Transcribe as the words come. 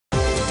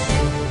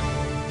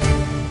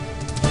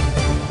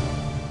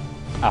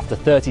After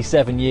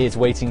 37 years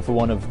waiting for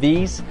one of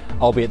these,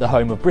 I'll be at the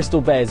home of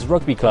Bristol Bears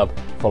Rugby Club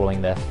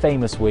following their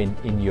famous win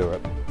in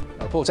Europe.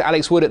 Reporter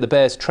Alex Wood at the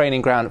Bears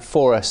training ground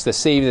for us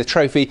this evening. The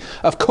trophy,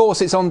 of course,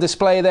 it's on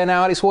display there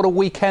now. Alex, what a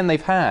weekend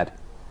they've had.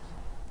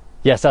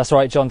 Yes, that's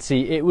right, John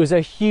C. It was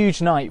a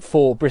huge night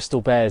for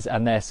Bristol Bears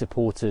and their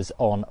supporters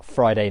on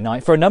Friday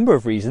night for a number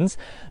of reasons,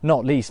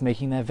 not least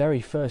making their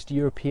very first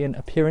European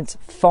appearance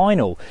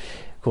final.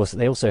 Of course,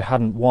 they also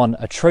hadn't won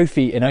a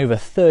trophy in over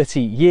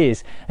 30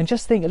 years. And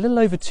just think, a little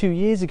over 2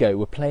 years ago,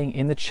 we're playing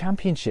in the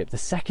Championship, the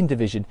second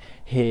division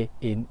here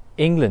in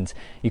England.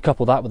 You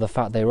couple that with the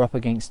fact they were up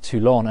against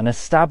Toulon, an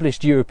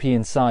established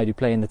European side who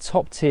play in the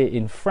top tier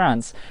in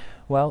France.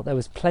 Well, there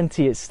was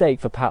plenty at stake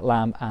for Pat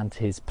Lam and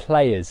his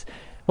players.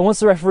 But once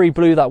the referee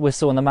blew that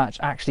whistle and the match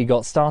actually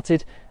got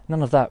started,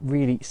 none of that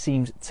really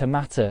seemed to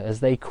matter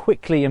as they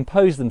quickly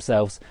imposed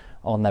themselves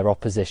on their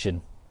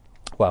opposition.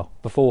 Well,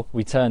 before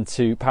we turn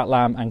to Pat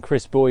Lam and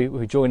Chris Boy,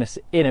 who join us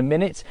in a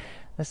minute,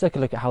 let's take a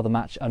look at how the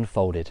match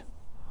unfolded.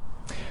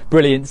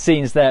 Brilliant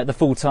scenes there at the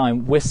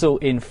full-time whistle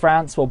in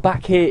France. Well,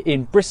 back here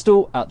in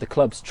Bristol at the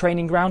club's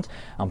training ground,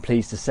 I'm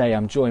pleased to say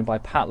I'm joined by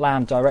Pat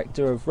Lam,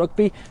 Director of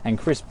Rugby, and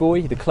Chris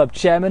Boy, the club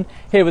chairman,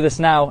 here with us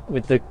now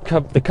with the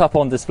cup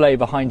on display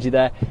behind you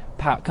there.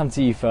 Pat, come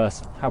to you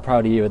first. How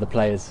proud are you of the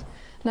players?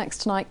 Next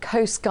tonight,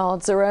 Coast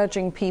Guards are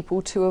urging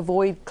people to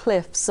avoid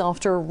cliffs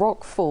after a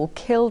rock fall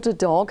killed a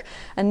dog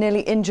and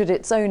nearly injured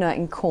its owner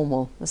in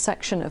Cornwall. A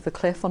section of the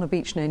cliff on a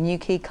beach near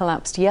Newquay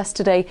collapsed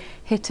yesterday,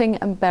 hitting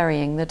and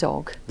burying the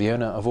dog. The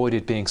owner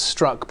avoided being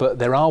struck, but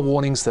there are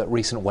warnings that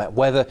recent wet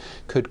weather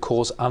could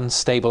cause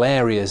unstable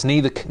areas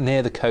near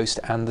the coast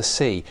and the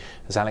sea,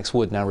 as Alex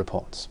Wood now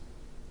reports.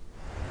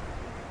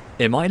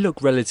 It might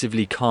look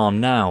relatively calm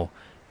now,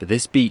 but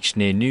this beach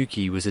near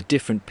Newquay was a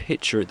different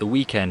picture at the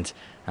weekend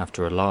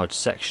after a large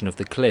section of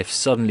the cliff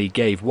suddenly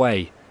gave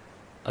way.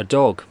 A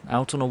dog,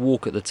 out on a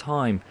walk at the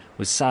time,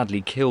 was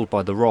sadly killed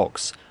by the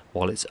rocks,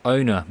 while its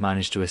owner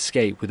managed to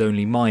escape with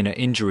only minor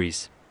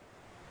injuries.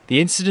 The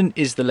incident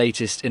is the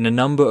latest in a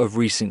number of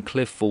recent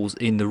cliff falls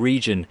in the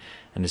region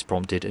and has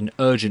prompted an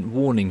urgent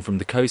warning from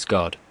the Coast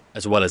Guard.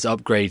 As well as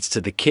upgrades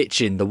to the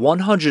kitchen, the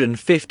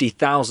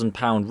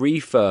 £150,000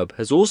 refurb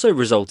has also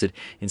resulted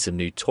in some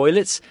new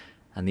toilets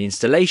and the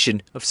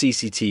installation of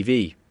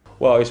CCTV.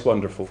 Well, it's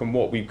wonderful. From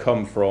what we've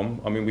come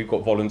from, I mean, we've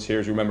got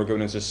volunteers who remember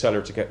going into the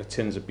cellar to get the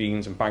tins of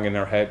beans and banging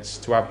their heads.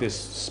 To have this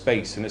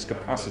space and this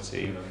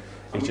capacity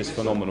is just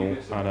phenomenal.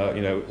 And,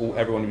 you know,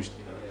 everyone who's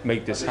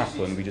made this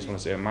happen, we just want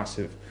to say a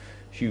massive,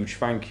 huge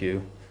thank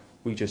you.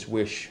 We just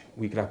wish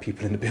we could have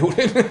people in the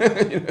building.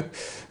 You know?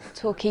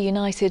 Torquay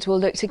United will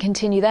look to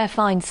continue their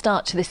fine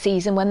start to the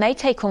season when they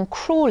take on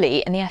Crawley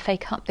in the FA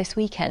Cup this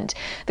weekend.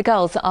 The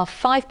girls are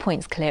 5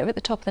 points clear at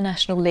the top of the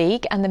National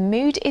League and the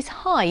mood is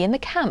high in the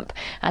camp.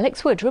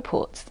 Alex Wood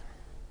reports.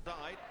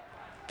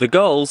 The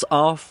Gulls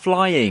are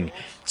flying.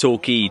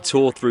 Torquay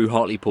tore through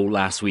Hartlepool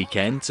last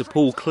weekend to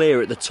pull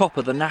clear at the top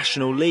of the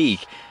National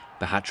League.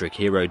 But hat-trick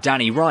hero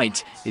Danny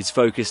Wright is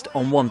focused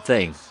on one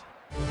thing.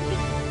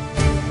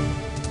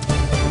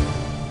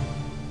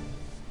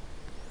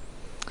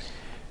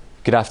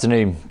 Good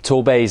afternoon.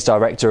 Torbay's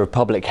Director of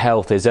Public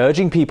Health is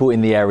urging people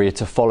in the area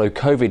to follow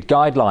COVID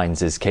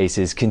guidelines as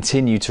cases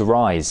continue to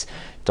rise.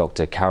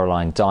 Dr.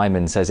 Caroline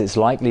Diamond says it's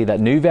likely that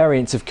new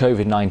variants of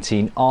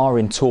COVID-19 are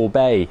in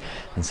Torbay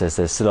and says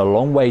there's still a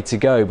long way to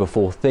go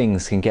before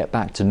things can get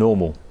back to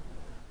normal.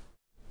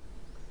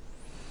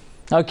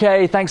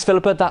 OK, thanks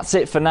Philippa. That's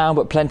it for now,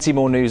 but plenty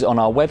more news on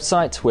our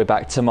website. We're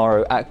back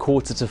tomorrow at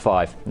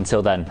 4:45.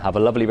 Until then, have a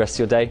lovely rest of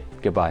your day.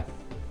 Goodbye.